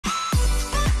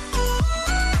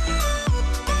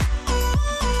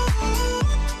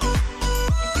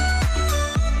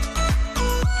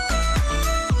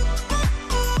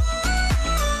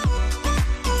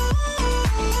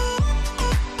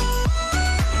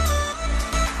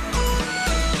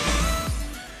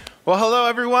Well, hello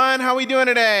everyone. How are we doing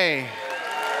today?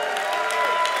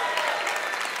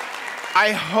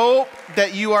 I hope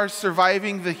that you are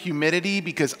surviving the humidity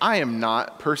because I am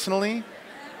not personally.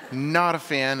 Not a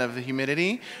fan of the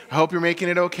humidity. I hope you're making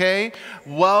it okay.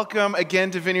 Welcome again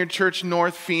to Vineyard Church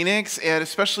North Phoenix, and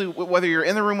especially whether you're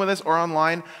in the room with us or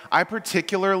online, I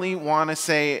particularly want to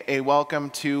say a welcome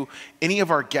to any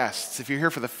of our guests. If you're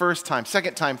here for the first time,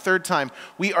 second time, third time,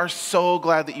 we are so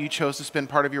glad that you chose to spend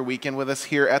part of your weekend with us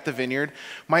here at the Vineyard.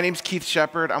 My name's Keith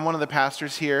Shepard. I'm one of the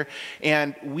pastors here,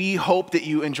 and we hope that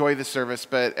you enjoy the service,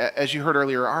 but as you heard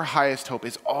earlier, our highest hope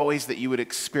is always that you would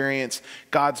experience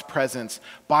God's presence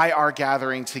by our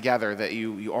gathering together, that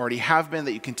you already have been,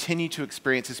 that you continue to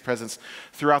experience His presence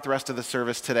throughout the rest of the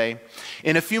service today.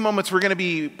 In a few moments, we're going to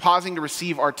be pausing to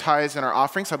receive our tithes and our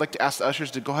offerings. So I'd like to ask the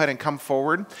ushers to go ahead and come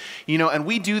forward. And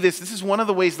we do this. This is one of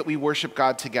the ways that we worship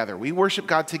God together. We worship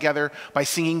God together by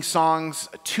singing songs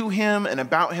to Him and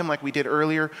about Him like we did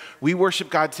earlier. We worship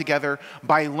God together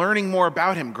by learning more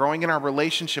about Him, growing in our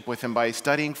relationship with Him, by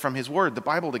studying from His Word, the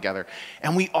Bible together.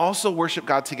 And we also worship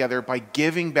God together by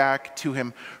giving back to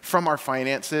Him from our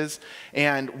finances.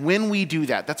 And when we do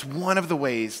that, that's one of the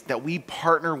ways that we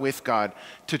partner with God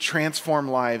to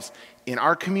transform lives in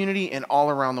our community and all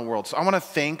around the world. So I want to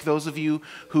thank those of you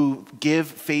who give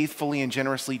faithfully and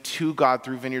generously to God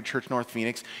through Vineyard Church North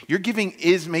Phoenix. Your giving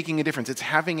is making a difference. It's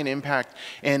having an impact,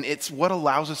 and it's what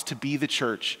allows us to be the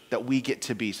church that we get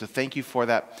to be. So thank you for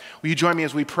that. Will you join me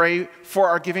as we pray for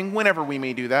our giving whenever we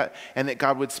may do that, and that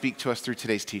God would speak to us through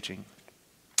today's teaching.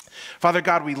 Father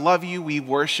God, we love you, we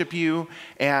worship you,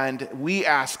 and we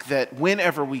ask that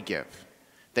whenever we give,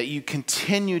 that you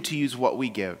continue to use what we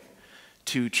give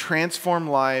to transform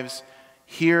lives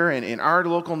here and in our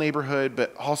local neighborhood,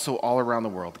 but also all around the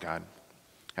world, God.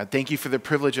 God, thank you for the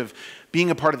privilege of being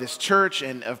a part of this church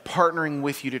and of partnering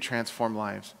with you to transform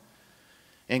lives.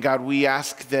 And God, we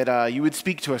ask that you would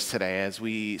speak to us today as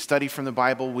we study from the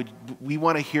Bible. We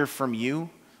want to hear from you.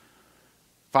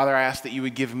 Father, I ask that you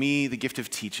would give me the gift of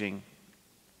teaching.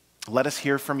 Let us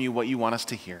hear from you what you want us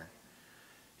to hear.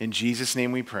 In Jesus'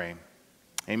 name we pray.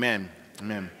 Amen.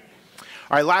 Amen.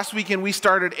 All right, last weekend we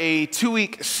started a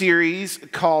 2-week series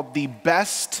called The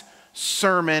Best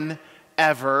Sermon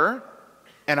Ever.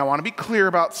 And I want to be clear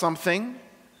about something.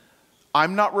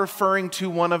 I'm not referring to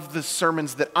one of the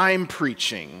sermons that I'm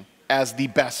preaching as the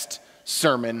best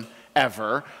sermon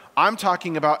ever. I'm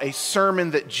talking about a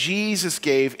sermon that Jesus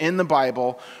gave in the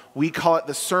Bible. We call it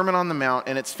the Sermon on the Mount,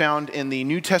 and it's found in the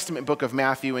New Testament book of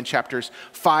Matthew in chapters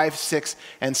 5, 6,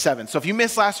 and 7. So if you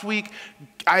missed last week,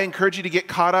 I encourage you to get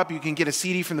caught up. You can get a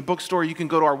CD from the bookstore. You can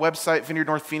go to our website,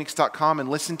 vineyardnorthphoenix.com, and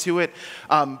listen to it.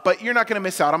 But you're not going to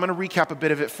miss out. I'm going to recap a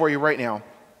bit of it for you right now.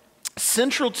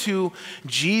 Central to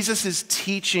Jesus'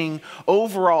 teaching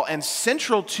overall and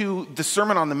central to the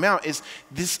Sermon on the Mount is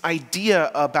this idea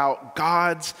about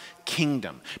God's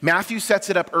kingdom. Matthew sets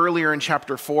it up earlier in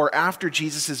chapter 4 after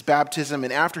Jesus' baptism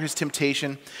and after his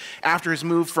temptation, after his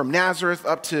move from Nazareth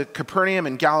up to Capernaum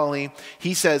in Galilee.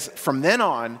 He says, from then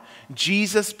on,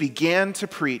 Jesus began to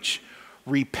preach,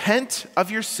 repent of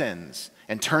your sins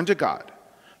and turn to God,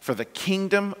 for the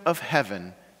kingdom of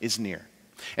heaven is near.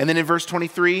 And then in verse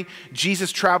 23,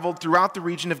 Jesus traveled throughout the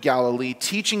region of Galilee,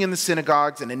 teaching in the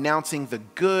synagogues and announcing the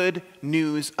good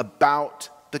news about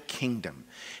the kingdom.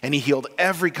 And he healed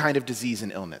every kind of disease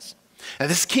and illness. Now,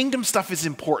 this kingdom stuff is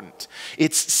important.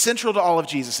 It's central to all of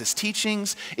Jesus'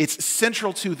 teachings. It's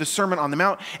central to the Sermon on the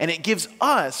Mount, and it gives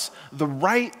us the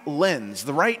right lens,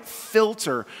 the right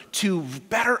filter to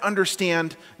better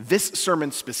understand this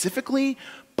sermon specifically,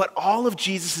 but all of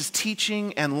Jesus'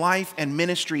 teaching and life and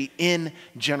ministry in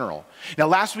general. Now,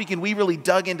 last weekend, we really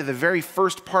dug into the very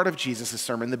first part of Jesus'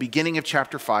 sermon, the beginning of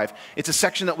chapter 5. It's a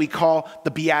section that we call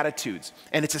the Beatitudes,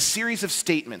 and it's a series of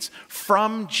statements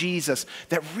from Jesus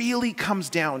that really comes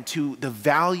down to the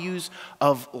values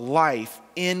of life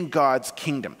in God's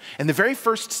kingdom. And the very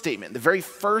first statement, the very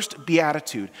first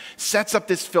beatitude, sets up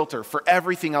this filter for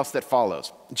everything else that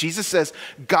follows. Jesus says,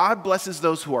 God blesses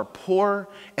those who are poor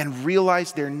and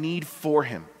realize their need for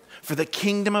him, for the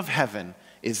kingdom of heaven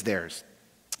is theirs.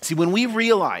 See, when we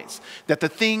realize that the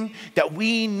thing that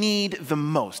we need the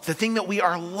most, the thing that we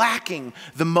are lacking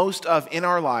the most of in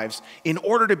our lives in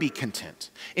order to be content,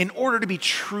 in order to be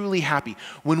truly happy,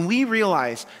 when we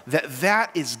realize that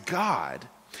that is God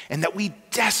and that we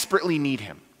desperately need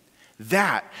him,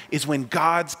 that is when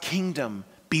God's kingdom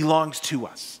belongs to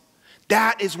us.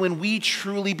 That is when we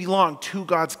truly belong to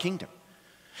God's kingdom.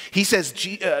 He says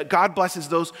God blesses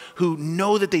those who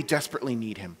know that they desperately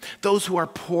need him, those who are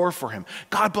poor for him.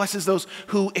 God blesses those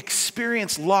who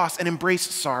experience loss and embrace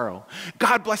sorrow.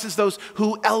 God blesses those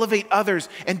who elevate others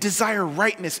and desire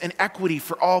rightness and equity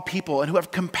for all people and who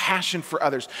have compassion for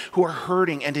others who are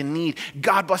hurting and in need.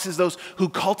 God blesses those who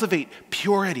cultivate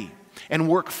purity and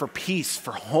work for peace,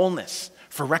 for wholeness,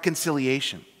 for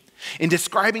reconciliation. In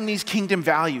describing these kingdom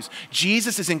values,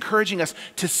 Jesus is encouraging us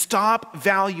to stop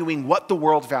valuing what the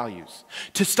world values,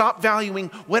 to stop valuing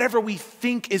whatever we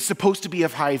think is supposed to be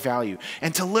of high value,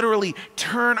 and to literally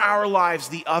turn our lives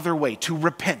the other way, to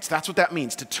repent. That's what that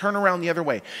means, to turn around the other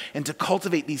way, and to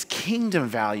cultivate these kingdom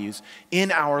values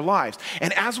in our lives.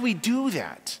 And as we do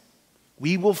that,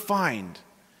 we will find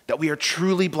that we are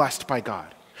truly blessed by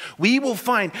God. We will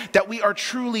find that we are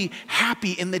truly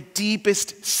happy in the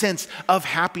deepest sense of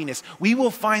happiness. We will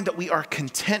find that we are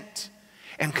content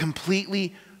and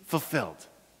completely fulfilled.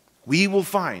 We will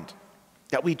find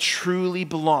that we truly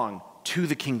belong to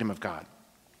the kingdom of God.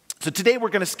 So today we're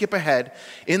going to skip ahead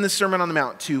in the Sermon on the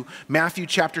Mount to Matthew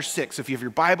chapter 6. So if you have your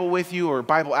Bible with you or a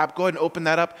Bible app, go ahead and open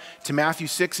that up to Matthew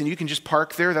 6, and you can just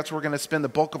park there. That's where we're going to spend the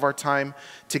bulk of our time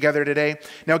together today.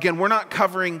 Now again, we're not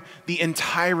covering the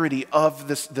entirety of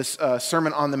this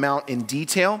Sermon on the Mount in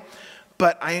detail,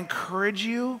 but I encourage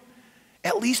you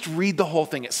at least read the whole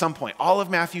thing at some point. All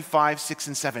of Matthew 5, 6,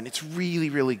 and 7. It's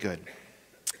really, really good.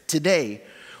 Today,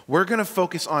 we're going to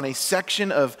focus on a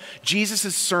section of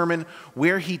Jesus' sermon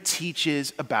where he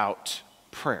teaches about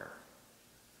prayer.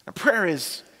 Now, prayer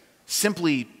is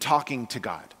simply talking to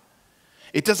God.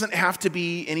 It doesn't have to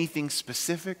be anything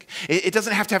specific. It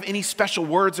doesn't have to have any special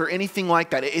words or anything like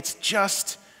that. It's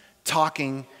just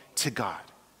talking to God.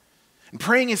 And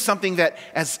praying is something that,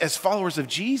 as followers of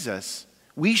Jesus,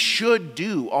 we should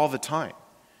do all the time.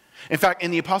 In fact, in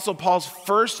the Apostle Paul's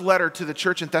first letter to the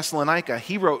church in Thessalonica,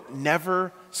 he wrote,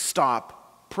 "Never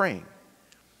stop praying."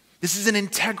 This is an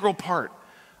integral part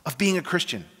of being a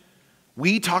Christian.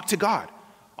 We talk to God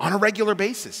on a regular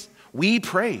basis. We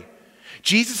pray.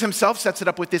 Jesus himself sets it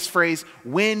up with this phrase,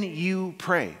 "when you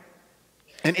pray."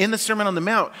 And in the Sermon on the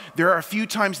Mount, there are a few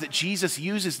times that Jesus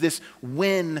uses this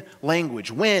when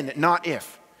language. When, not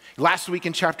if. Last week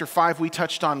in chapter 5, we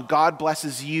touched on God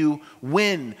blesses you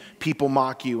when people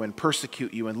mock you and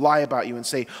persecute you and lie about you and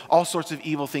say all sorts of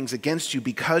evil things against you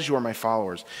because you are my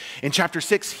followers. In chapter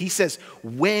 6, he says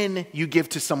when you give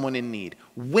to someone in need,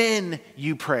 when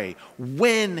you pray,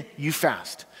 when you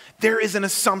fast. There is an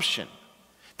assumption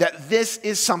that this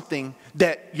is something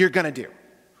that you're going to do.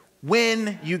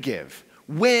 When you give,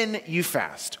 when you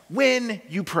fast, when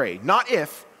you pray. Not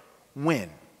if,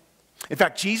 when. In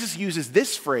fact, Jesus uses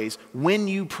this phrase, "when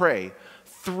you pray,"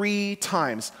 3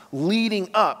 times leading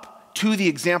up to the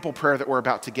example prayer that we're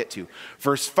about to get to.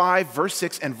 Verse 5, verse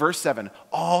 6, and verse 7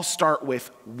 all start with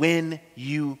 "when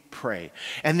you pray."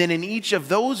 And then in each of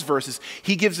those verses,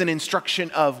 he gives an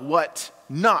instruction of what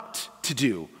not to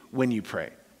do when you pray,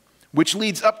 which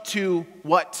leads up to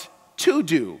what to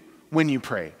do when you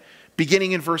pray.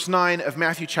 Beginning in verse 9 of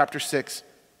Matthew chapter 6,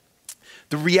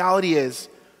 the reality is,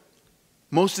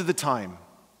 most of the time,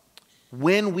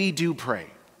 when we do pray,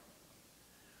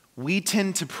 we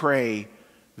tend to pray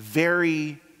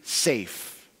very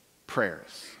safe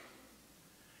prayers.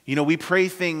 You know, we pray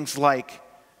things like,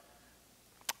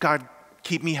 "God,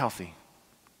 keep me healthy.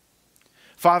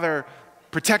 Father,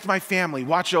 protect my family,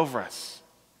 watch over us."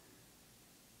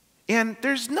 And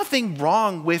there's nothing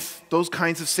wrong with those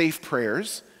kinds of safe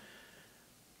prayers,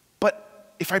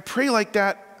 but if I pray like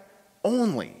that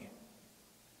only,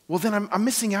 well, then I'm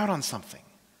missing out on something.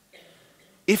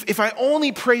 If I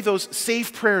only pray those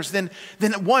safe prayers, then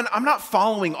one, I'm not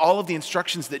following all of the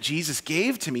instructions that Jesus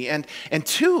gave to me. And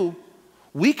two,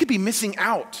 we could be missing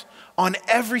out on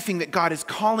everything that God is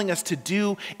calling us to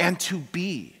do and to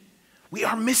be. We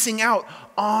are missing out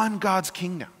on God's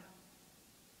kingdom.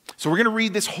 So we're going to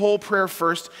read this whole prayer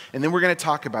first, and then we're going to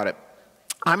talk about it.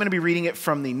 I'm going to be reading it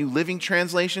from the New Living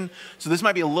Translation, so this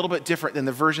might be a little bit different than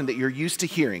the version that you're used to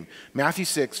hearing. Matthew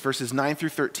 6, verses 9 through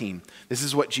 13. This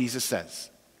is what Jesus says.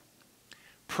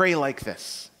 "Pray like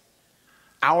this.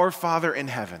 Our Father in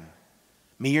heaven,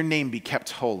 may your name be kept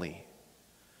holy.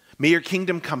 May your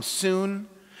kingdom come soon.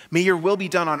 May your will be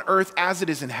done on earth as it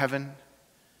is in heaven.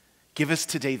 Give us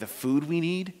today the food we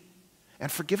need,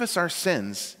 and forgive us our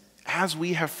sins as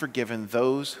we have forgiven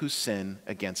those who sin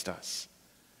against us.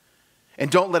 And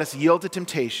don't let us yield to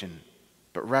temptation,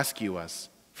 but rescue us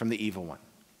from the evil one."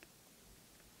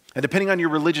 And depending on your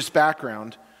religious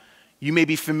background, you may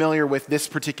be familiar with this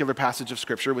particular passage of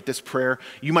Scripture, with this prayer.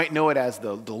 You might know it as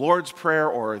the Lord's Prayer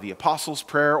or the Apostles'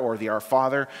 Prayer or the Our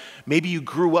Father. Maybe you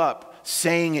grew up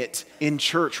saying it in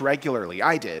church regularly.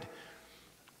 I did.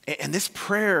 And this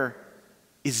prayer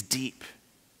is deep.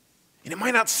 And it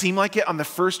might not seem like it on the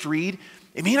first read.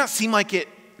 It may not seem like it,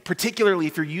 particularly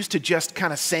if you're used to just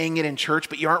kind of saying it in church,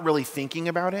 but you aren't really thinking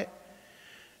about it.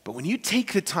 But when you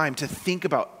take the time to think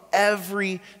about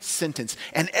every sentence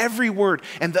and every word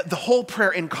and the whole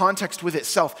prayer in context with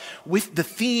itself, with the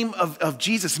theme of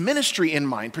Jesus' ministry in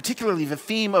mind, particularly the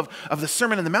theme of the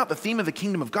Sermon on the Mount, the theme of the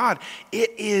kingdom of God,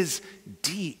 it is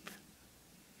deep.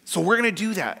 So we're going to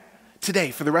do that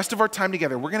today. For the rest of our time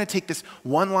together, we're going to take this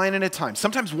one line at a time,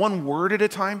 sometimes one word at a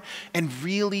time, and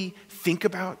really think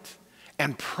about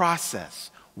and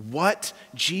process what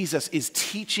Jesus is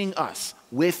teaching us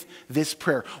with this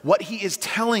prayer, what he is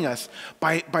telling us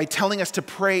by telling us to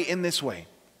pray in this way.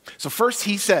 So first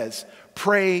he says,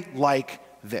 pray like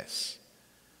this.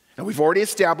 And we've already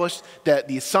established that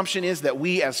the assumption is that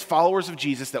we as followers of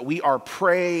Jesus, that we are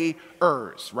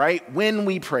prayers, right? When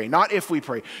we pray, not if we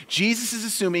pray. Jesus is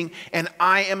assuming, and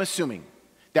I am assuming,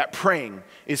 that praying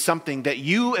is something that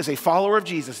you as a follower of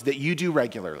Jesus, that you do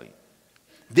regularly.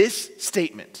 This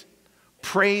statement,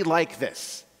 pray like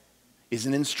this, is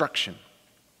an instruction.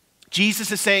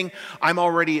 Jesus is saying, I'm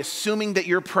already assuming that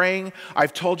you're praying.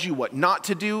 I've told you what not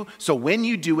to do. So when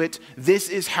you do it, this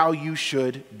is how you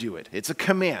should do it. It's a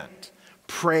command.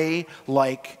 Pray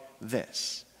like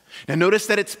this. Now notice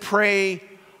that it's pray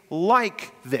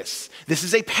like this. This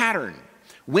is a pattern.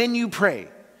 When you pray,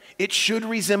 it should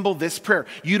resemble this prayer.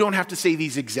 You don't have to say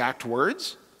these exact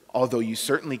words, although you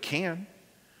certainly can.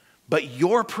 But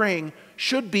your praying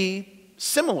should be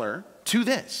similar to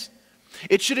this.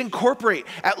 It should incorporate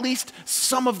at least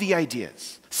some of the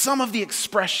ideas, some of the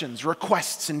expressions,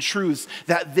 requests, and truths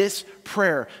that this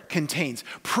prayer contains.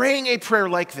 Praying a prayer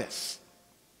like this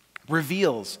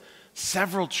reveals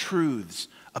several truths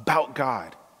about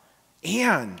God,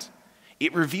 and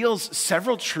it reveals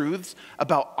several truths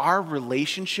about our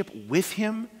relationship with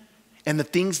him and the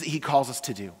things that he calls us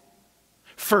to do.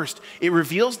 First, it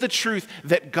reveals the truth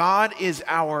that God is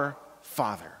our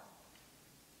Father.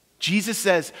 Jesus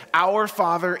says, our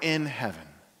Father in heaven,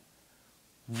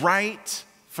 right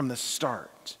from the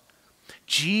start.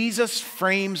 Jesus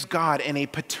frames God in a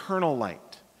paternal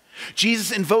light.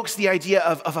 Jesus invokes the idea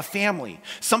of a family,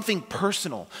 something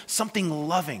personal, something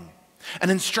loving.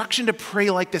 An instruction to pray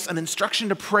like this, an instruction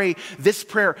to pray this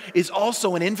prayer is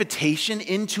also an invitation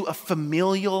into a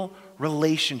familial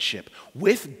relationship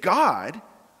with God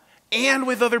and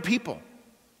with other people.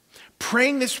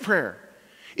 Praying this prayer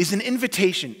is an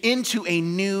invitation into a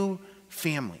new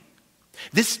family.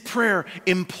 This prayer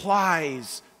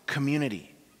implies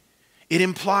community. It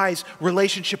implies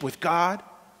relationship with God.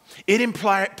 It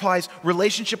implies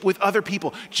relationship with other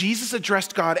people. Jesus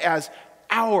addressed God as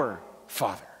our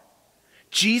Father.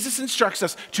 Jesus instructs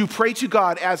us to pray to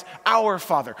God as our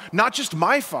Father, not just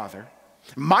my Father.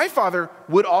 My Father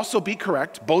would also be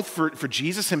correct, both for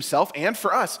Jesus himself and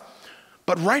for us.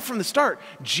 But right from the start,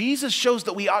 Jesus shows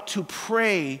that we ought to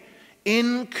pray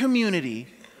in community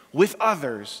with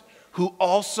others who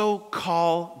also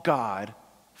call God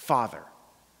Father.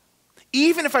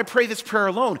 Even if I pray this prayer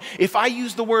alone, if I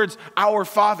use the words our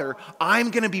Father,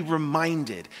 I'm going to be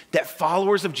reminded that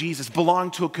followers of Jesus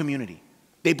belong to a community.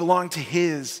 They belong to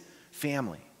his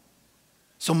family.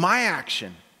 So my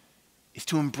action is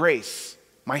to embrace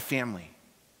my family.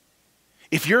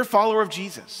 If you're a follower of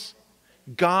Jesus,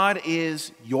 God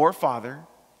is your Father,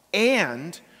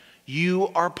 and you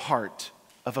are part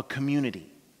of a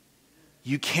community.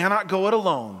 You cannot go it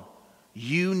alone.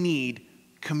 You need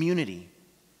community.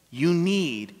 You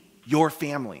need your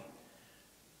family.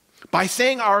 By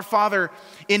saying our Father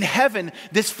in heaven,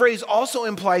 this phrase also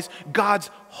implies God's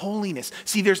holiness.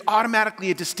 See, there's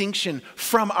automatically a distinction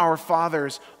from our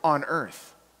fathers on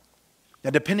earth. Now,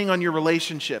 depending on your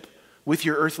relationship with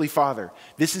your earthly father,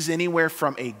 this is anywhere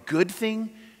from a good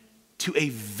thing to a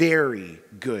very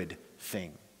good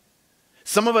thing.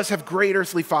 Some of us have great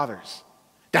earthly fathers.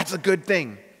 That's a good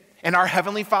thing. And our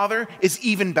heavenly Father is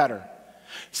even better.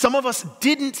 Some of us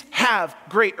didn't have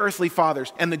great earthly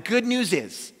fathers. And the good news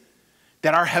is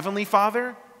that our heavenly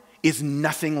Father is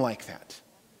nothing like that.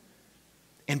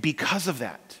 And because of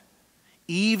that,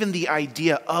 even the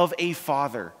idea of a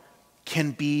father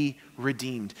can be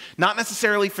redeemed. Not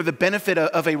necessarily for the benefit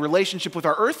of a relationship with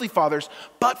our earthly fathers,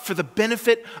 but for the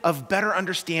benefit of better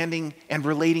understanding and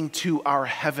relating to our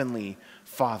heavenly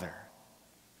Father.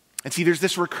 And see, there's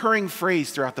this recurring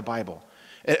phrase throughout the Bible.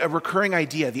 a recurring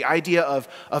idea, the idea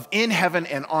of in heaven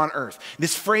and on earth.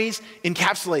 This phrase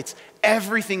encapsulates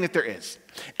everything that there is,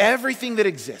 everything that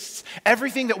exists,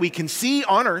 everything that we can see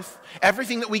on earth,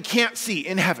 everything that we can't see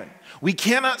in heaven. We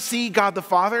cannot see God the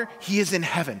Father. He is in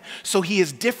heaven. So he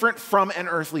is different from an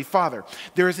earthly father.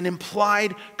 There is an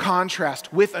implied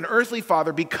contrast with an earthly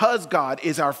father because God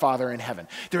is our Father in heaven.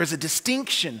 There is a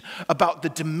distinction about the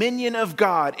dominion of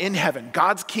God in heaven,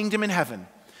 God's kingdom in heaven,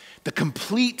 the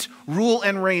complete rule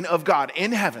and reign of God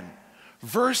in heaven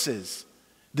versus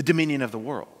the dominion of the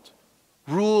world,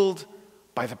 ruled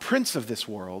by the prince of this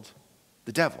world,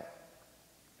 the devil.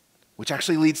 Which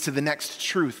actually leads to the next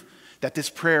truth that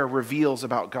this prayer reveals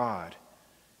about God.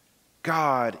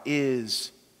 God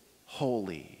is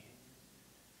holy.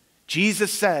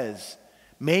 Jesus says,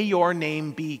 may your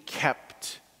name be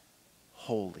kept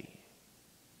holy.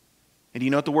 And do you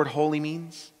know what the word holy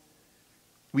means?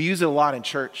 We use it a lot in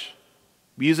church.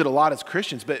 We use it a lot as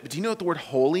Christians, but do you know what the word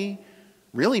holy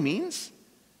really means?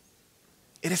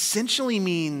 It essentially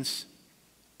means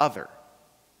other.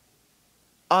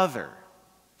 Other.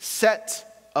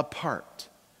 Set apart.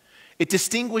 It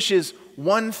distinguishes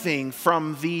one thing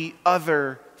from the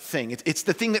other thing. It's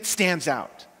the thing that stands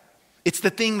out. It's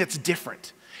the thing that's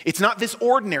different. It's not this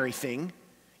ordinary thing.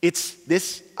 It's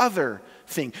this other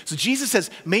thing. So Jesus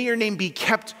says, may your name be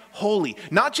kept holy.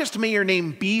 Not just may your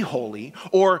name be holy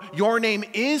or your name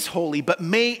is holy, but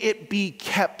may it be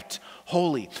kept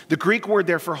holy. The Greek word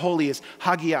there for holy is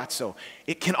hagiazo.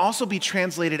 It can also be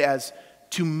translated as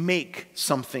to make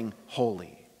something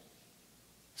holy.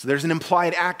 So there's an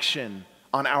implied action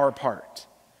on our part.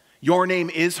 Your name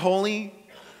is holy.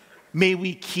 May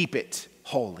we keep it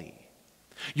holy.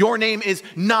 Your name is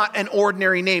not an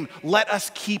ordinary name. Let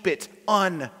us keep it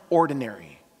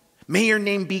unordinary. May your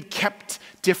name be kept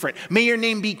different. May your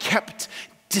name be kept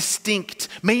distinct.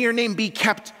 May your name be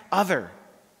kept other.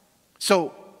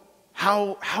 So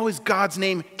how is God's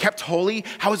name kept holy?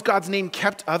 How is God's name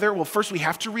kept other? Well, first we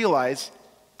have to realize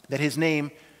that his name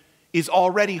is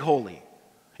already holy.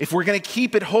 If we're going to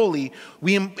keep it holy,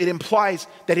 it implies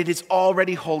that it is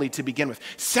already holy to begin with.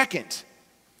 Second,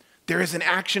 there is an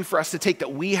action for us to take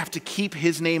that we have to keep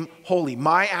his name holy.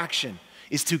 My action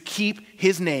is to keep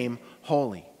his name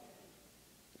holy.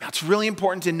 Now, it's really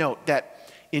important to note that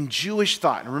in Jewish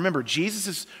thought, and remember,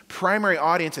 Jesus' primary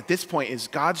audience at this point is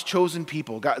God's chosen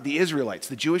people, God, the Israelites,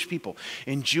 the Jewish people.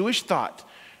 In Jewish thought,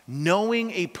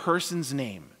 knowing a person's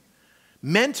name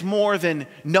meant more than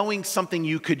knowing something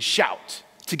you could shout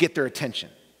to get their attention.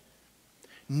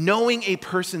 Knowing a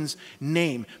person's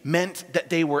name meant that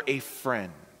they were a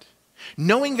friend.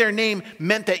 Knowing their name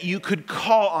meant that you could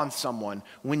call on someone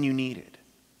when you needed.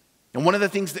 And one of the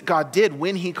things that God did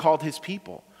when he called his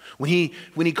people, when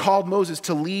he called Moses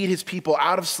to lead his people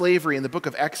out of slavery in the book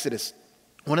of Exodus,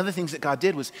 one of the things that God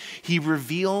did was he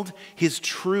revealed his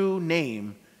true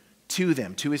name to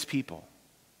them, to his people.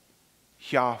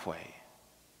 Yahweh,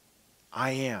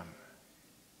 I am.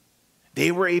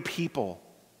 They were a people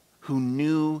who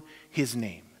knew his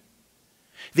name.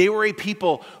 They were a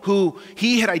people who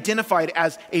he had identified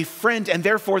as a friend, and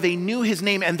therefore they knew his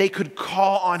name and they could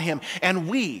call on him. And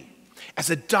we, as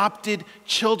adopted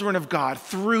children of God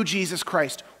through Jesus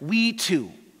Christ, we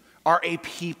too are a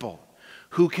people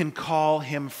who can call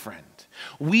him friend.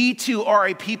 We too are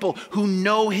a people who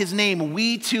know his name.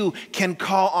 We too can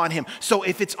call on him. So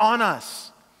if it's on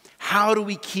us, how do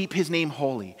we keep his name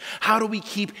holy? How do we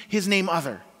keep his name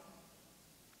other?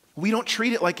 We don't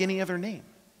treat it like any other name.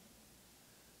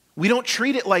 We don't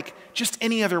treat it like just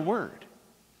any other word.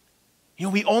 You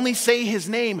know, we only say his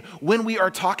name when we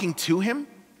are talking to him,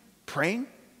 praying,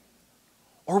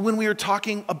 or when we are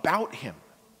talking about him.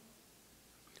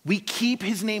 We keep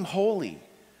his name holy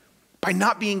by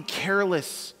not being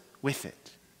careless with it.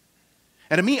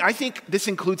 And to me, I think this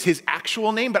includes his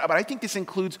actual name, but I think this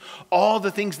includes all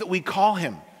the things that we call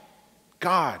him.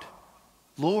 God,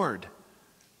 Lord.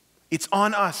 It's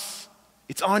on us.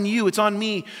 It's on you. It's on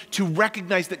me to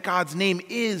recognize that God's name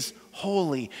is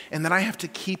holy and that I have to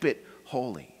keep it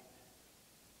holy.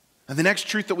 And the next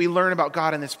truth that we learn about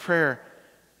God in this prayer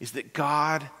is that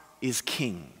God is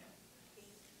king.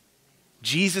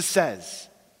 Jesus says,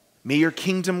 may your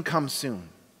kingdom come soon.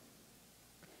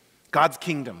 God's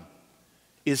kingdom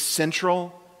is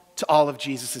central to all of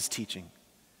Jesus' teaching.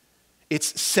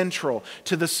 It's central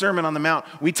to the Sermon on the Mount.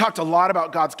 We talked a lot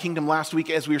about God's kingdom last week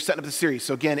as we were setting up the series.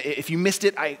 So again, if you missed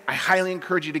it, I highly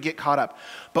encourage you to get caught up.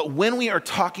 But when we are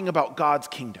talking about God's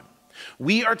kingdom,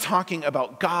 we are talking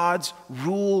about God's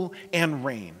rule and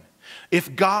reign.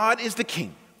 If God is the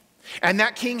king, and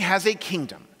that king has a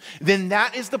kingdom, then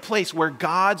that is the place where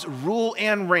God's rule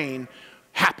and reign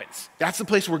happens. That's the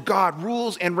place where God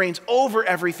rules and reigns over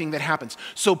everything that happens.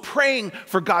 So praying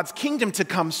for God's kingdom to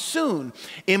come soon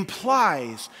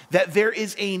implies that there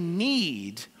is a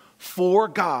need for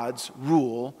God's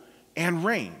rule and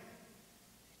reign,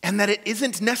 and that it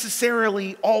isn't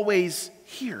necessarily always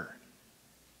here.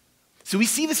 So we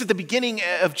see this at the beginning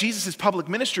of Jesus' public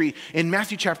ministry in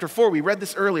Matthew chapter 4. We read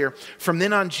this earlier. From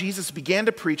then on, Jesus began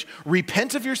to preach,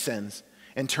 "Repent of your sins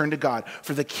and turn to God,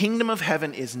 for the kingdom of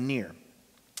heaven is near."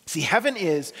 See, heaven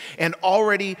is and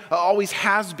always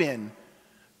has been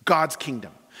God's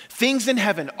kingdom. Things in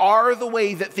heaven are the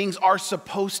way that things are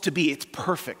supposed to be. It's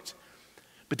perfect.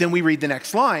 But then we read the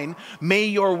next line, "May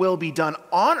your will be done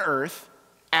on earth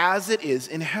as it is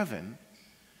in heaven."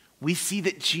 We see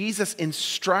that Jesus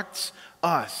instructs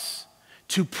us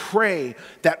to pray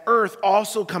that earth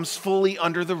also comes fully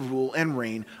under the rule and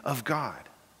reign of God.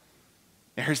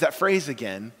 And here's that phrase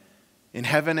again, in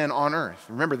heaven and on earth.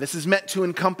 Remember, this is meant to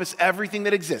encompass everything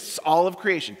that exists, all of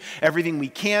creation, everything we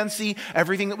can see,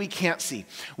 everything that we can't see.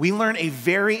 We learn a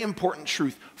very important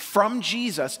truth from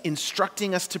Jesus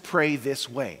instructing us to pray this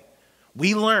way.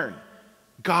 We learn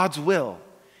God's will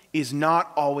is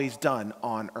not always done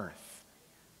on earth.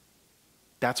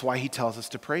 That's why he tells us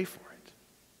to pray for it.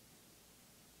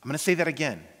 I'm going to say that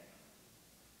again.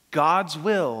 God's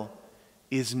will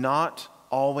is not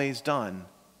always done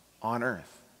on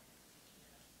earth.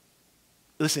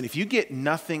 Listen, if you get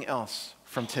nothing else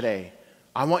from today,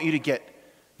 I want you to get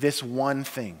this one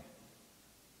thing.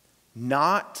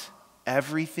 Not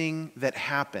everything that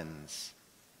happens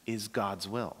is God's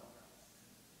will.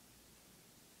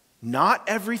 Not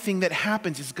everything that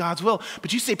happens is God's will.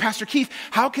 But you say, "Pastor Keith,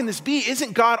 how can this be?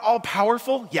 Isn't God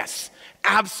all-powerful?" Yes,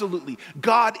 absolutely.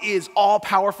 God is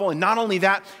all-powerful, and not only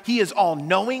that, he is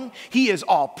all-knowing, he is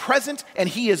all-present, and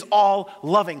he is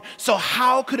all-loving. So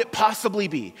how could it possibly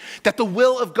be that the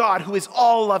will of God, who is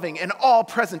all-loving and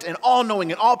all-present and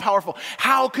all-knowing and all-powerful,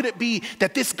 how could it be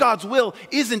that this God's will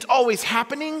isn't always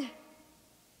happening?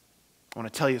 I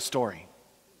want to tell you a story.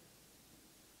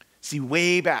 See,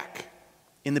 way back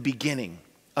in the beginning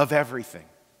of everything,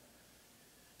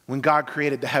 when God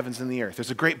created the heavens and the earth. There's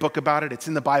a great book about it. It's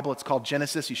in the Bible. It's called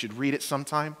Genesis. You should read it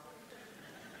sometime.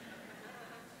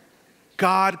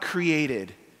 God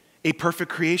created a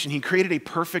perfect creation. He created a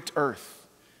perfect earth.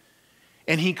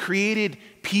 And he created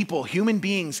people, human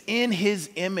beings, in his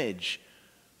image,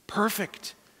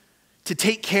 perfect, to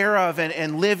take care of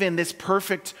and live in this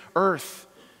perfect earth,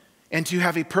 and to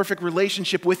have a perfect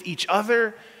relationship with each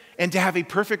other, and to have a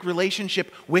perfect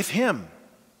relationship with him.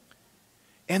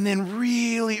 And then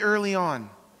really early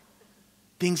on,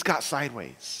 things got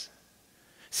sideways.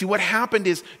 See, what happened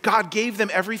is God gave them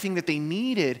everything that they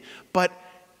needed, but,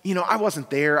 I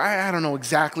wasn't there. I don't know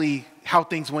exactly how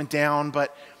things went down,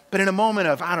 but in a moment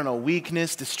of,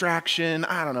 weakness, distraction,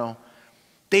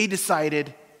 they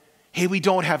decided, hey, we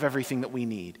don't have everything that we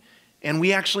need. And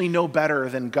we actually know better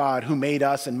than God, who made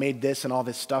us and made this and all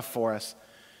this stuff for us.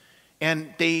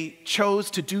 And they chose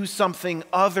to do something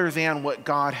other than what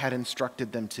God had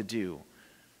instructed them to do.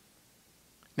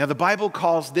 Now, the Bible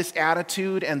calls this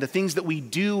attitude and the things that we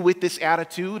do with this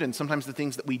attitude, and sometimes the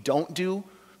things that we don't do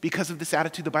because of this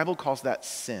attitude, the Bible calls that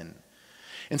sin.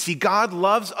 And see, God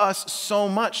loves us so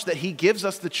much that he gives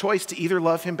us the choice to either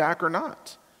love him back or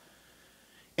not.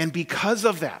 And because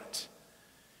of that,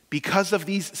 because of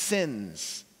these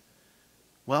sins,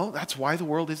 well, that's why the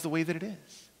world is the way that it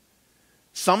is.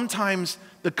 Sometimes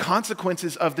the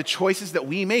consequences of the choices that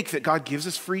we make, that God gives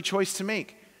us free choice to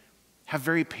make, have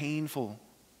very painful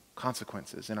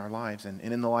consequences in our lives and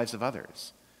in the lives of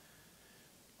others.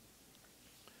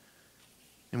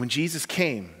 And when Jesus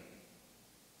came,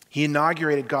 he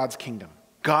inaugurated God's kingdom,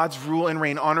 God's rule and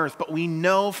reign on earth. But we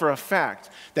know for a fact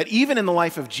that even in the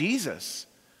life of Jesus,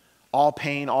 all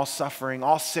pain, all suffering,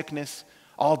 all sickness,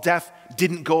 all death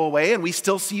didn't go away, and we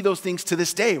still see those things to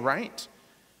this day, right?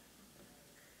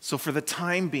 So for the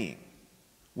time being,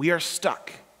 we are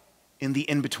stuck in the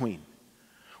in-between.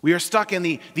 We are stuck in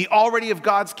the already of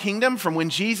God's kingdom from when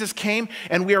Jesus came,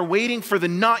 and we are waiting for the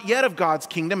not yet of God's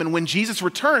kingdom, and when Jesus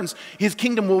returns, his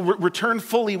kingdom will return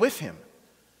fully with him.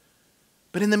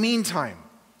 But in the meantime,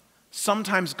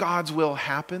 sometimes God's will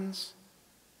happens,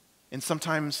 and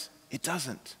sometimes it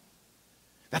doesn't.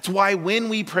 That's why when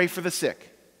we pray for the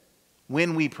sick,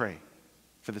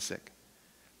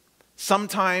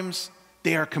 sometimes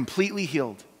they are completely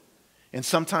healed, and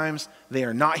sometimes they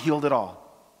are not healed at all,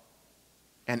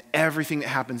 and everything that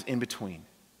happens in between.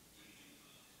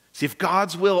 See, if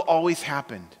God's will always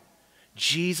happened,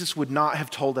 Jesus would not have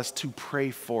told us to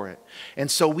pray for it.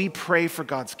 And so we pray for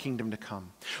God's kingdom to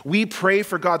come. We pray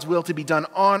for God's will to be done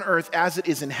on earth as it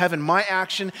is in heaven. My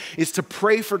action is to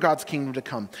pray for God's kingdom to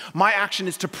come. My action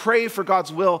is to pray for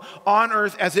God's will on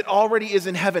earth as it already is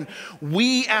in heaven.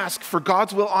 We ask for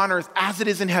God's will on earth as it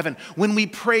is in heaven when we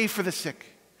pray for the sick.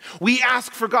 We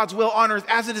ask for God's will on earth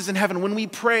as it is in heaven when we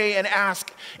pray and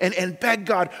ask and beg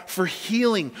God for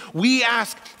healing. We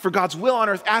ask for God's will on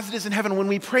earth as it is in heaven when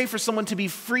we pray for someone to be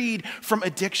freed from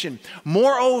addiction.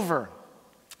 Moreover,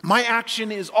 my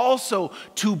action is also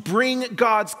to bring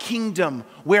God's kingdom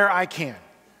where I can.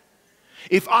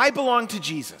 If I belong to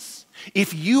Jesus,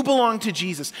 if you belong to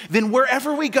Jesus, then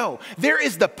wherever we go, there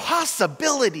is the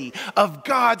possibility of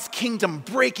God's kingdom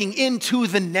breaking into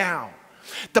the now.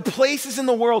 The places in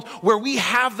the world where we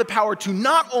have the power to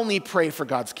not only pray for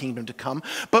God's kingdom to come,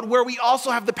 but where we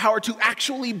also have the power to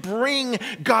actually bring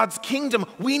God's kingdom,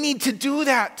 we need to do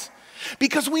that.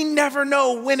 Because we never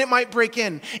know when it might break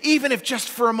in, even if just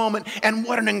for a moment, and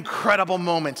what an incredible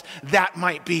moment that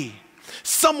might be.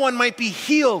 Someone might be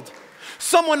healed.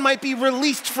 Someone might be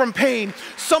released from pain.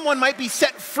 Someone might be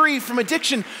set free from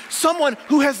addiction. Someone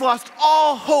who has lost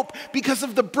all hope because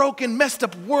of the broken, messed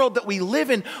up world that we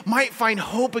live in might find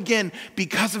hope again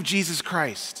because of Jesus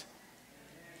Christ.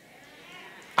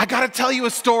 I got to tell you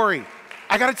a story.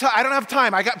 I don't have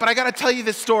time, but I got to tell you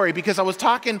this story because I was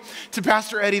talking to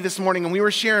Pastor Eddie this morning and we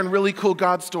were sharing really cool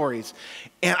God stories.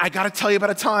 And I got to tell you about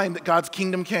a time that God's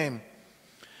kingdom came.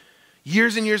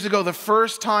 Years and years ago, the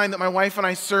first time that my wife and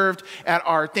I served at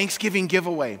our Thanksgiving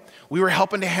giveaway, we were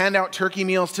helping to hand out turkey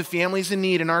meals to families in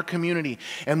need in our community.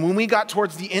 And when we got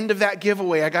towards the end of that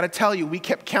giveaway, I got to tell you, we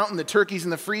kept counting the turkeys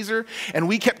in the freezer and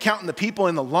we kept counting the people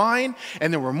in the line,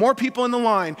 and there were more people in the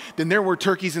line than there were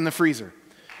turkeys in the freezer.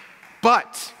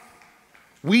 But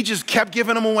we just kept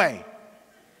giving them away.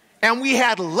 And we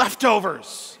had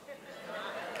leftovers.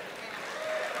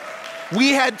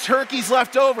 We had turkeys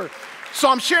left over. So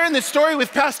I'm sharing this story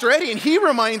with Pastor Eddie, and he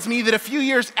reminds me that a few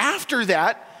years after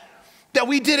that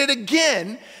we did it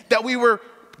again, that we were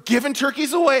giving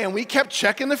turkeys away, and we kept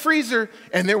checking the freezer,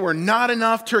 and there were not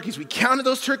enough turkeys. We counted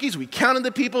those turkeys, we counted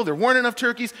the people, there weren't enough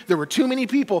turkeys, there were too many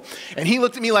people, and he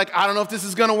looked at me like, I don't know if this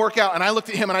is gonna work out, and I looked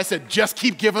at him and I said, just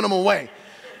keep giving them away.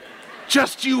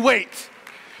 Just you wait.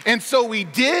 And so we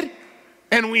did,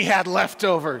 and we had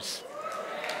leftovers.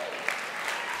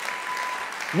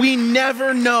 We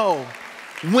never know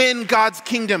when God's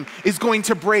kingdom is going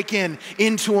to break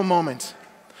into a moment.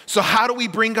 So how do we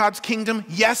bring God's kingdom?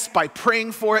 Yes, by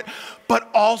praying for it, but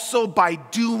also by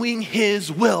doing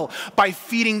His will, by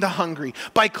feeding the hungry,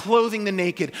 by clothing the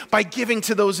naked, by giving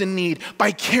to those in need,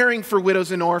 by caring for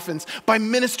widows and orphans, by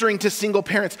ministering to single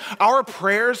parents. Our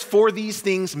prayers for these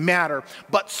things matter,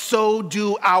 but so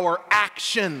do our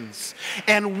actions.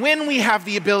 And when we have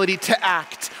the ability to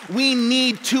act, we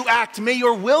need to act. May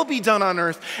your will be done on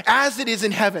earth as it is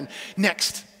in heaven.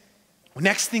 Next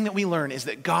thing that we learn is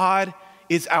that God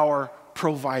is our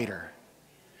provider.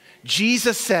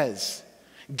 Jesus says,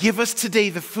 give us today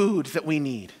the food that we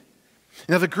need.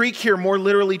 Now the Greek here more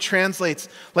literally translates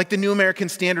like the New American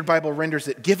Standard Bible renders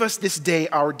it, give us this day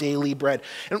our daily bread.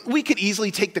 And we could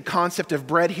easily take the concept of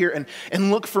bread here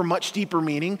and look for much deeper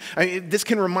meaning. This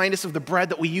can remind us of the bread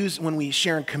that we use when we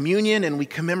share in communion and we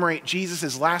commemorate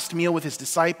Jesus' last meal with his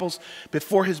disciples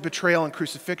before his betrayal and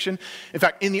crucifixion. In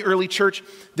fact, in the early church,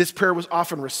 this prayer was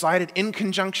often recited in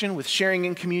conjunction with sharing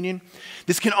in communion.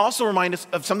 This can also remind us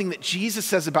of something that Jesus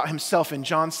says about himself in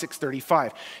John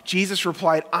 6:35. Jesus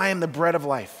replied, I am the bread of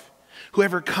life.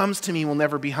 Whoever comes to me will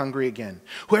never be hungry again.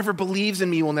 Whoever believes in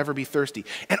me will never be thirsty.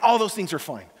 And all those things are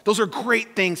fine. Those are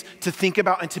great things to think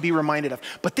about and to be reminded of.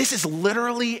 But this is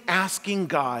literally asking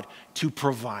God to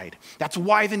provide. That's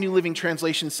why the New Living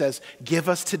Translation says, give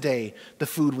us today the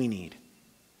food we need.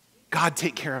 God,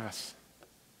 take care of us.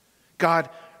 God,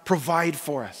 provide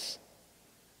for us.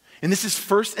 And this is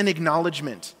first an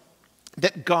acknowledgement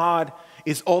that God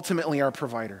is ultimately our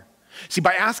provider. See,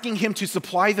 by asking him to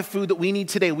supply the food that we need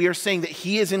today, we are saying that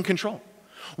he is in control.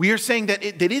 We are saying that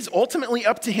it is ultimately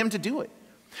up to him to do it.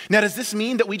 Now, does this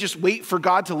mean that we just wait for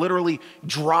God to literally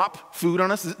drop food on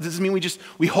us? Does this mean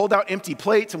we hold out empty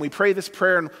plates and we pray this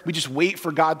prayer and we just wait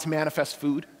for God to manifest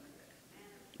food?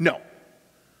 No.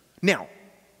 Now,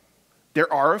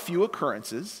 there are a few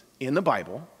occurrences in the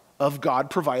Bible of God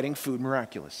providing food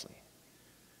miraculously.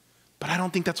 But I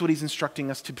don't think that's what he's instructing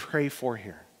us to pray for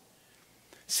here.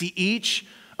 See, each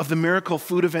of the miracle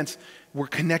food events were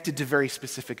connected to very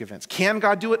specific events. Can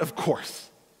God do it? Of course.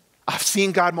 I've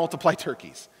seen God multiply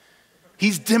turkeys.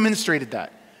 He's demonstrated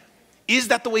that. Is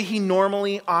that the way he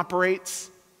normally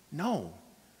operates? No.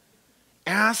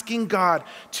 Asking God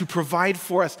to provide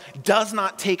for us does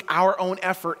not take our own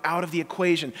effort out of the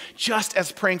equation. Just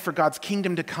as praying for God's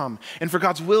kingdom to come and for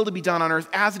God's will to be done on earth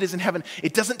as it is in heaven,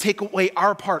 it doesn't take away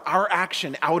our part, our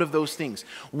action out of those things.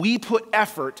 We put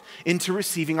effort into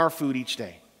receiving our food each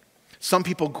day. Some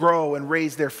people grow and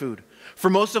raise their food.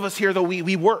 For most of us here, though,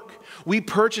 we work. We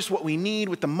purchase what we need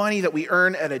with the money that we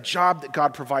earn at a job that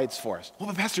God provides for us. Well,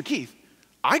 but Pastor Keith,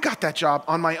 I got that job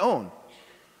on my own.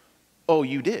 Oh,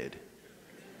 you did?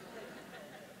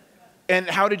 And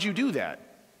how did you do that?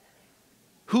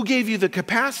 Who gave you the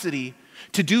capacity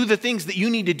to do the things that you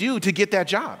need to do to get that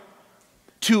job?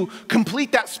 To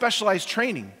complete that specialized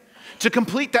training, to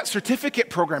complete that certificate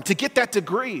program, to get that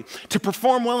degree, to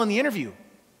perform well in the interview.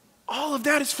 All of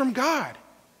that is from God.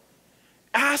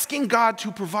 Asking God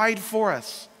to provide for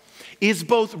us is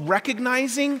both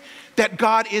recognizing that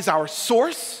God is our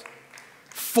source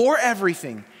for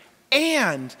everything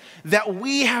and that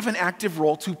we have an active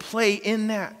role to play in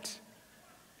that.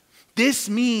 This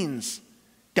means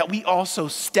that we also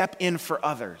step in for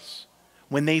others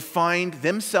when they find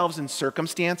themselves in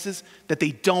circumstances that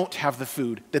they don't have the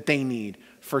food that they need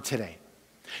for today.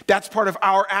 That's part of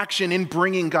our action in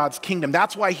bringing God's kingdom.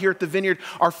 That's why here at the Vineyard,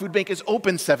 our food bank is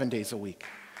open 7 days a week.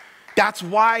 That's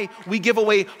why we give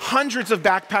away hundreds of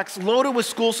backpacks loaded with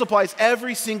school supplies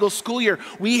every single school year.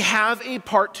 We have a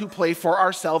part to play for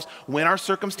ourselves when our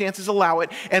circumstances allow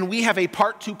it, and we have a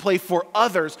part to play for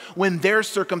others when their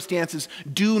circumstances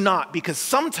do not, because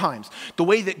sometimes the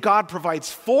way that God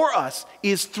provides for us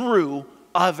is through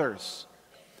others.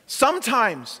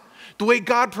 Sometimes the way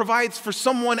God provides for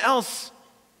someone else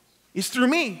is through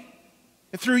me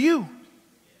and through you.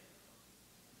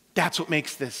 That's what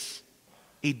makes this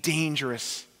a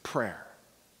dangerous prayer.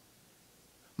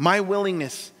 My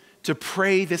willingness to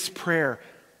pray this prayer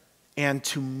and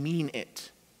to mean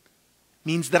it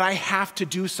means that I have to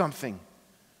do something.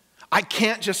 I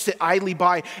can't just sit idly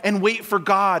by and wait for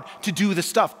God to do the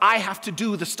stuff. I have to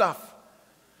do the stuff.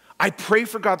 I pray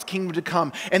for God's kingdom to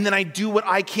come, and then I do what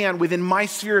I can within my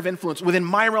sphere of influence, within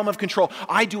my realm of control.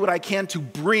 I do what I can to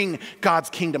bring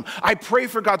God's kingdom. I pray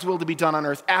for God's will to be done on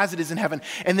earth as it is in heaven,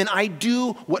 and then I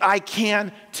do what I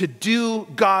can to do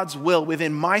God's will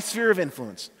within my sphere of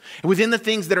influence, within the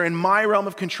things that are in my realm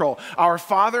of control. Our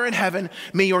Father in heaven,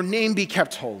 may your name be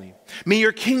kept holy. May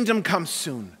your kingdom come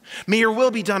soon. May your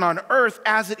will be done on earth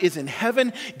as it is in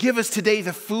heaven. Give us today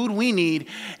the food we need,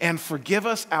 and forgive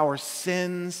us our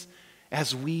sins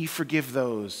as we forgive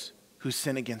those who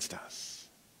sin against us.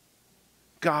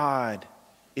 God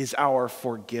is our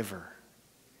forgiver.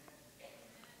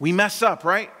 We mess up,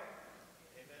 right?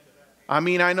 I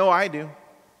mean, I know I do.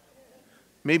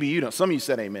 Maybe you don't. Some of you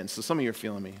said amen, so some of you are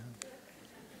feeling me.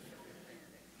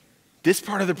 This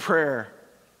part of the prayer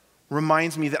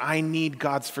reminds me that I need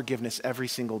God's forgiveness every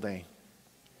single day.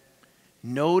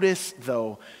 Notice,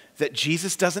 though, that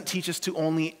Jesus doesn't teach us to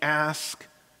only ask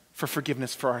for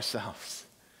forgiveness for ourselves.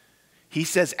 He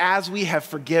says, as we have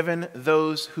forgiven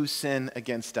those who sin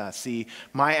against us. See,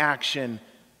 my action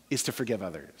is to forgive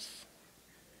others.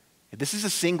 This is a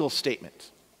single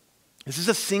statement. This is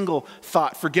a single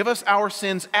thought. Forgive us our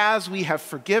sins as we have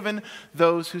forgiven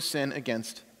those who sin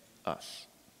against us.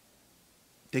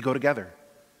 They go together.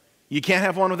 You can't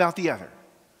have one without the other.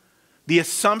 The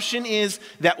assumption is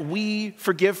that we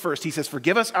forgive first. He says,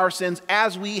 forgive us our sins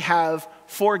as we have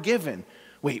forgiven.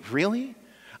 Wait, really?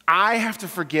 I have to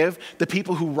forgive the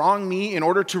people who wrong me in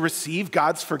order to receive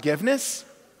God's forgiveness?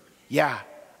 Yeah,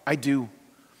 I do.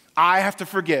 I have to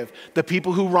forgive the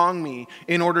people who wrong me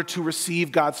in order to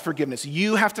receive God's forgiveness.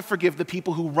 You have to forgive the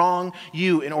people who wrong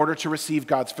you in order to receive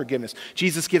God's forgiveness.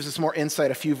 Jesus gives us more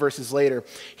insight a few verses later.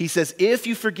 He says, if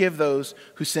you forgive those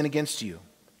who sin against you,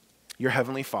 your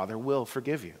heavenly Father will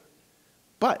forgive you.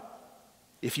 But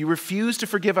if you refuse to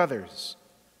forgive others,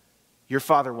 your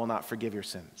Father will not forgive your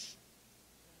sins.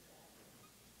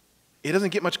 It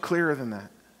doesn't get much clearer than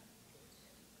that.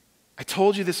 I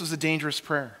told you this was a dangerous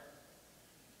prayer.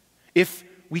 If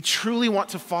we truly want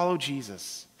to follow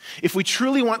Jesus, if we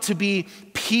truly want to be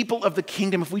people of the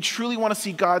kingdom, if we truly want to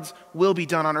see God's will be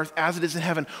done on earth as it is in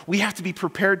heaven, we have to be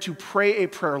prepared to pray a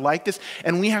prayer like this,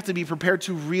 and we have to be prepared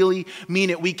to really mean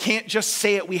it. We can't just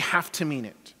say it, we have to mean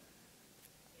it.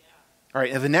 All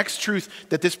right, now the next truth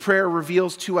that this prayer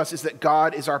reveals to us is that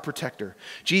God is our protector.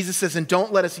 Jesus says, and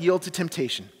don't let us yield to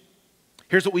temptation.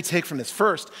 Here's what we take from this.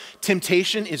 First,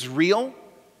 temptation is real.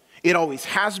 It always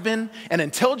has been. And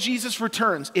until Jesus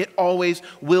returns, it always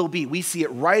will be. We see it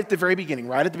right at the very beginning,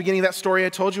 right at the beginning of that story I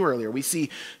told you earlier. We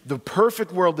see the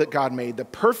perfect world that God made, the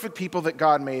perfect people that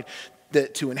God made,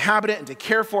 to inhabit it and to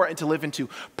care for it and to live into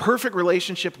perfect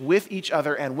relationship with each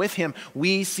other and with him,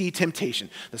 we see temptation.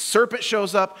 The serpent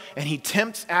shows up and he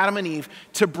tempts Adam and Eve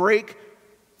to break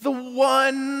the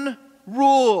one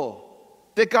rule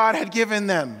that God had given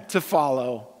them to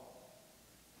follow.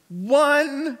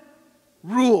 One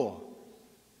rule.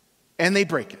 And they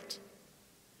break it.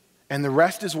 And the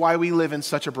rest is why we live in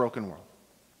such a broken world.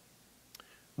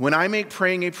 When I make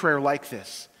praying a prayer like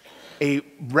this a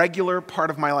regular part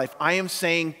of my life, I am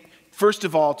saying, first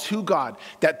of all, to God,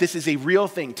 that this is a real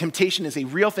thing. Temptation is a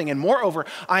real thing. And moreover,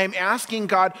 I am asking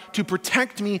God to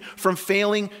protect me from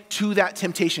failing to that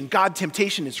temptation. God,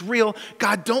 temptation is real.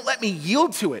 God, don't let me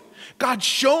yield to it. God,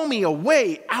 show me a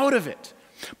way out of it.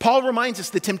 Paul reminds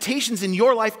us the temptations in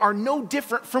your life are no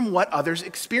different from what others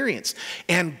experience.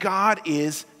 And God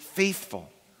is faithful.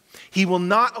 He will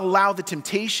not allow the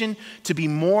temptation to be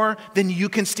more than you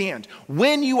can stand.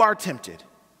 When you are tempted,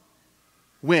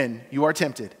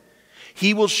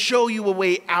 he will show you a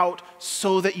way out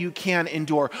so that you can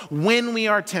endure. When we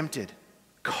are tempted,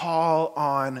 call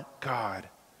on God.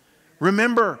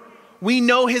 Remember, we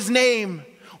know his name.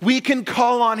 We can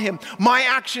call on him. My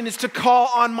action is to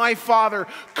call on my Father.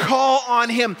 Call on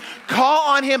him. Call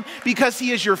on him because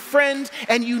he is your friend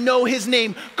and you know his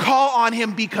name. Call on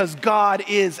him because God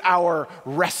is our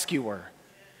rescuer.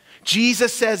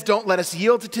 Jesus says, don't let us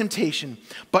yield to temptation,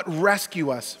 but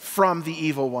rescue us from the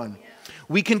evil one.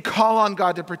 We can call on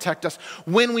God to protect us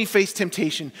when we face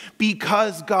temptation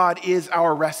because God is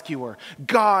our rescuer.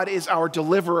 God is our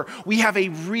deliverer. We have a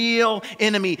real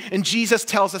enemy. And Jesus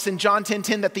tells us in John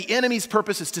 10:10 that the enemy's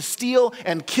purpose is to steal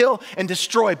and kill and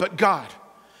destroy. But God,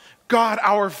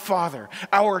 our Father,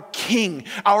 our King,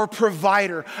 our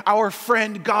provider, our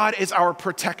friend, God is our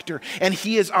protector and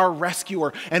he is our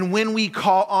rescuer. And when we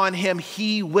call on him,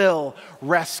 he will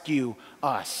rescue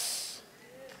us.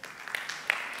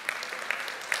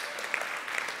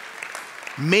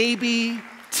 Maybe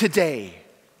today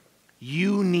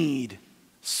you need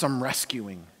some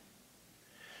rescuing.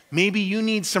 Maybe you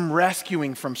need some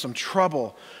rescuing from some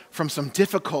trouble, from some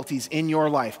difficulties in your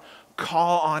life.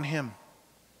 Call on him.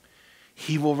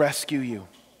 He will rescue you.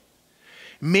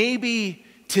 Maybe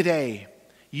today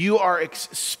you are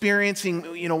experiencing,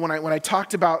 when I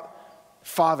talked about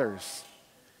fathers,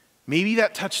 maybe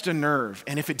that touched a nerve.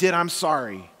 And if it did, I'm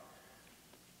sorry.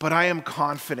 But I am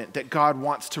confident that God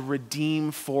wants to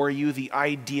redeem for you the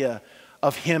idea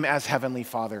of him as Heavenly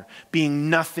Father,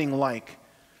 being nothing like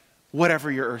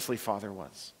whatever your earthly father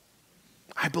was.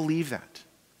 I believe that.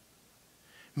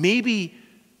 Maybe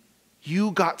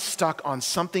you got stuck on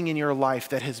something in your life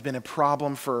that has been a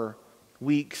problem for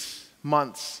weeks,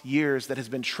 months, years, that has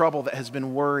been trouble, that has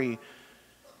been worry,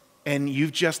 and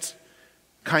you've just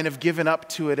kind of given up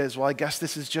to it as, well, I guess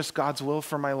this is just God's will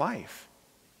for my life.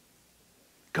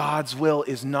 God's will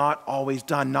is not always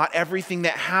done. Not everything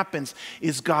that happens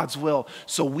is God's will.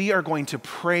 So we are going to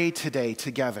pray today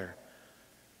together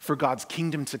for God's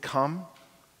kingdom to come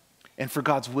and for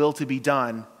God's will to be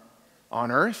done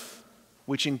on earth,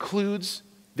 which includes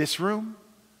this room,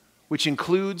 which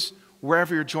includes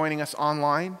wherever you're joining us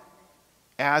online,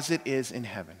 as it is in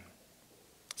heaven.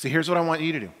 So here's what I want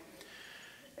you to do.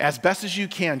 As best as you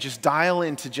can, just dial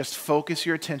in to just focus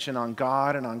your attention on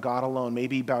God and on God alone.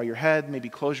 Maybe bow your head, maybe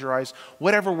close your eyes,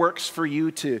 whatever works for you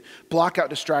to block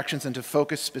out distractions and to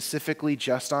focus specifically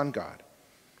just on God.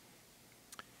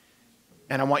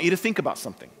 And I want you to think about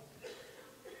something.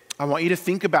 I want you to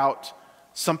think about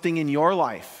something in your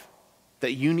life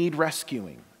that you need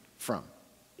rescuing from.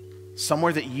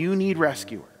 Somewhere that you need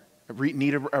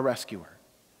a rescuer.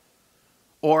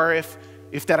 Or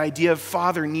if that idea of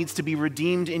father needs to be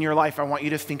redeemed in your life, I want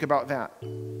you to think about that,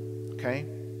 okay?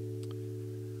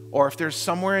 Or if there's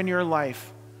somewhere in your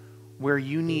life where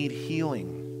you need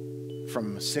healing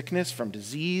from sickness, from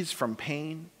disease, from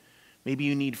pain, maybe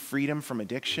you need freedom from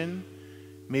addiction,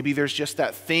 maybe there's just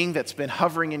that thing that's been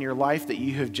hovering in your life that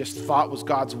you have just thought was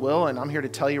God's will, and I'm here to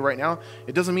tell you right now,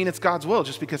 it doesn't mean it's God's will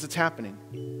just because it's happening.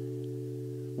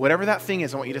 Whatever that thing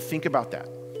is, I want you to think about that.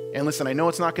 And listen, I know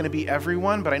it's not going to be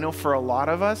everyone, but I know for a lot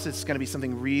of us, it's going to be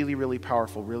something really, really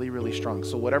powerful, really, really strong.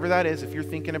 So whatever that is, if you're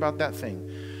thinking about that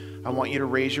thing, I want you to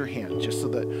raise your hand just so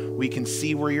that we can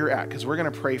see where you're at, because we're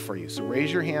going to pray for you. So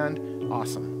raise your hand.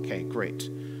 Awesome. Okay, great.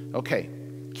 Okay,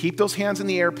 keep those hands in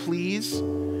the air, please.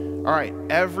 All right,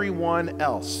 everyone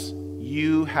else,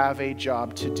 you have a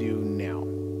job to do now.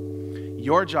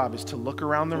 Your job is to look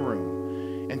around the room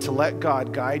and to let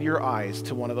God guide your eyes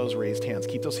to one of those raised hands.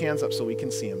 Keep those hands up so we can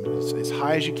see them, as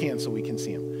high as you can so we can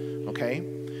see them, okay?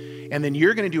 And then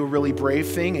you're going to do a really brave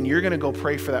thing, and you're going to go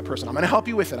pray for that person. I'm going to help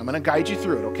you with it. I'm going to guide you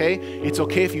through it, okay? It's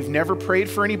okay if you've never prayed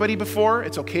for anybody before.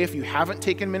 It's okay if you haven't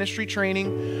taken ministry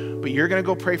training, but you're going to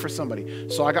go pray for somebody.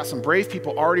 So I got some brave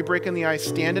people already breaking the ice,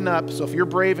 standing up. So if you're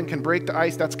brave and can break the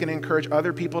ice, that's going to encourage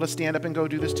other people to stand up and go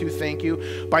do this too. Thank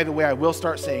you. By the way, I will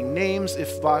start saying names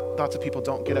if lots of people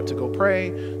don't get up to go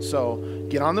pray. So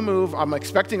get on the move. I'm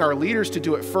expecting our leaders to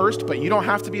do it first, but you don't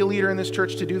have to be a leader in this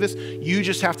church to do this. You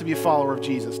just have to be a follower of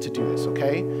Jesus to do this,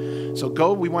 okay? So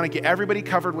go. We want to get everybody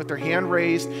covered with their hand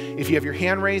raised. If you have your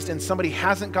hand raised and somebody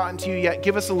hasn't gotten to you yet,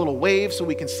 give us a little wave so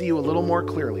we can see you a little more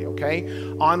clearly,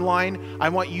 okay? Online, I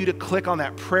want you to click on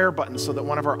that prayer button so that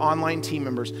one of our online team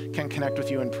members can connect with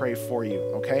you and pray for you,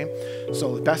 okay?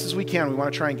 So the best as we can, we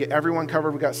want to try and get everyone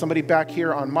covered. We got somebody back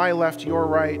here on my left, your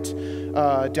right,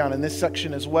 down in this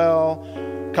section as well.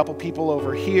 A couple people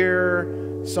over here.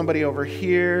 Somebody over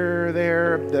here,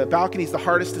 there. The balcony's the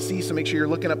hardest to see, so make sure you're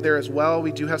looking up there as well.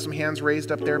 We do have some hands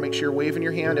raised up there. Make sure you're waving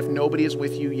your hand if nobody is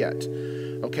with you yet,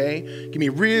 okay? Give me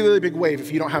a really, really big wave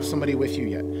if you don't have somebody with you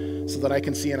yet so that I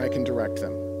can see and I can direct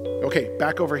them. Okay,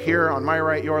 back over here on my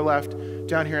right, your left,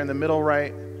 down here in the middle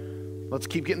right. Let's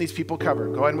keep getting these people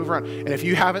covered. Go ahead and move around. And if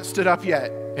you haven't stood up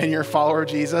yet and you're a follower of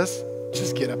Jesus,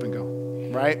 just get up and go,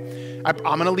 right? I'm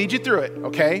going to lead you through it,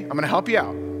 okay? I'm going to help you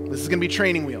out. This is going to be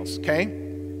training wheels, okay?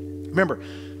 Remember,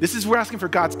 we're asking for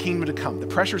God's kingdom to come. The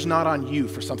pressure's not on you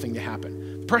for something to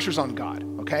happen. The pressure's on God,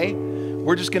 okay?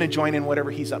 We're just going to join in whatever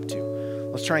he's up to.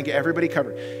 Let's try and get everybody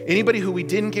covered. Anybody who we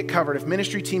didn't get covered, if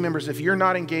ministry team members, if you're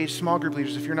not engaged, small group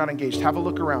leaders, if you're not engaged, have a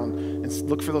look around and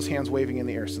look for those hands waving in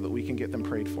the air so that we can get them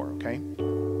prayed for, okay?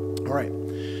 All right.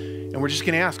 And we're just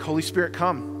going to ask, Holy Spirit,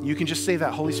 come. You can just say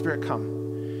that, Holy Spirit,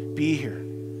 come. Be here.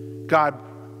 God,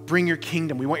 bring your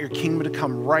kingdom. We want your kingdom to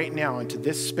come right now into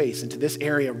this space, into this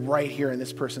area right here in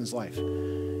this person's life.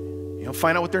 You know,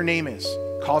 find out what their name is.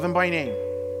 Call them by name.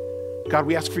 God,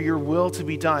 we ask for your will to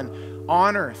be done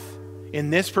on earth in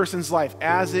this person's life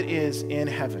as it is in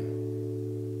heaven.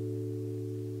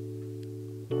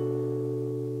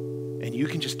 And you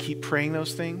can just keep praying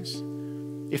those things.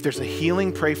 If there's a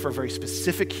healing, pray for a very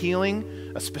specific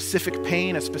healing, a specific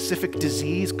pain, a specific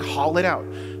disease, call it out.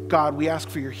 God, we ask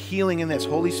for your healing in this.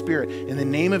 Holy Spirit, in the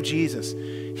name of Jesus,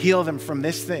 heal them from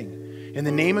this thing. In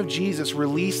the name of Jesus,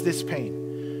 release this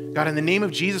pain. God, in the name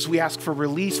of Jesus, we ask for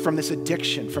release from this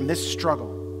addiction, from this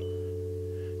struggle.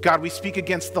 God, we speak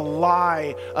against the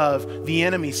lie of the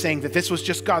enemy saying that this was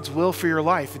just God's will for your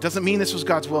life. It doesn't mean this was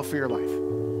God's will for your life.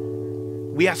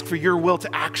 We ask for your will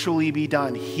to actually be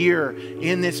done here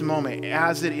in this moment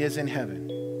as it is in heaven.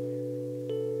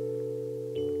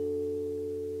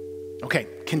 Okay,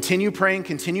 continue praying,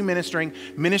 continue ministering.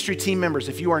 Ministry team members,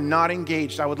 if you are not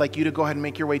engaged, I would like you to go ahead and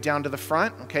make your way down to the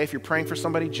front. Okay, if you're praying for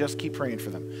somebody, just keep praying for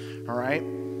them. All right?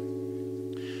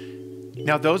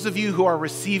 Now, those of you who are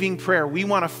receiving prayer, we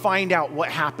want to find out what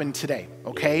happened today,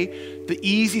 okay? The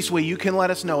easiest way you can let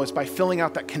us know is by filling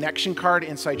out that connection card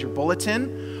inside your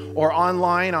bulletin or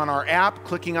online on our app,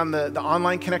 clicking on the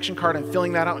online connection card and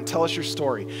filling that out and tell us your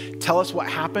story. Tell us what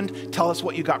happened. Tell us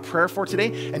what you got prayer for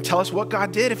today and tell us what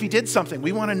God did if he did something.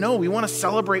 We want to know. We want to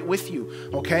celebrate with you,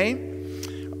 okay?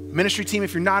 Ministry team,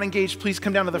 if you're not engaged, please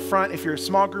come down to the front. If you're a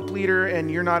small group leader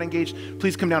and you're not engaged,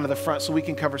 please come down to the front so we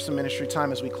can cover some ministry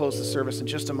time as we close the service in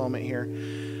just a moment here.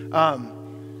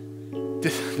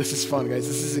 This is fun, guys.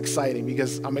 This is exciting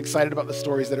because I'm excited about the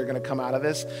stories that are going to come out of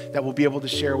this that we'll be able to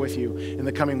share with you in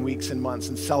the coming weeks and months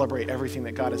and celebrate everything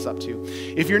that God is up to.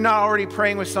 If you're not already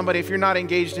praying with somebody, if you're not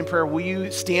engaged in prayer, will you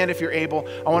stand if you're able?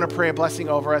 I want to pray a blessing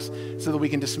over us so that we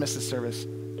can dismiss the service.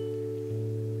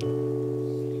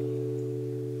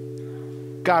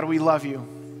 God, we love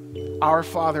you, our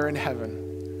Father in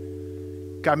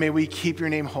heaven. God, may we keep your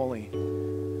name holy.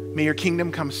 May your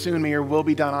kingdom come soon. May your will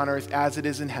be done on earth as it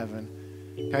is in heaven.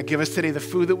 God, give us today the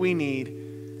food that we need.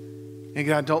 And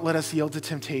God, don't let us yield to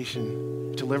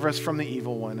temptation. Deliver us from the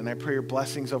evil one. And I pray your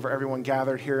blessings over everyone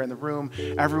gathered here in the room,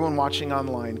 everyone watching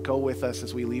online. Go with us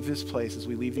as we leave this place, as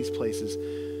we leave these places.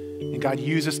 And God,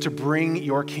 use us to bring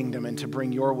your kingdom and to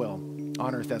bring your will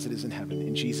on earth as it is in heaven.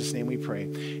 In Jesus' name we pray.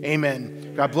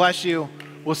 Amen. God bless you.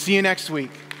 We'll see you next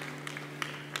week.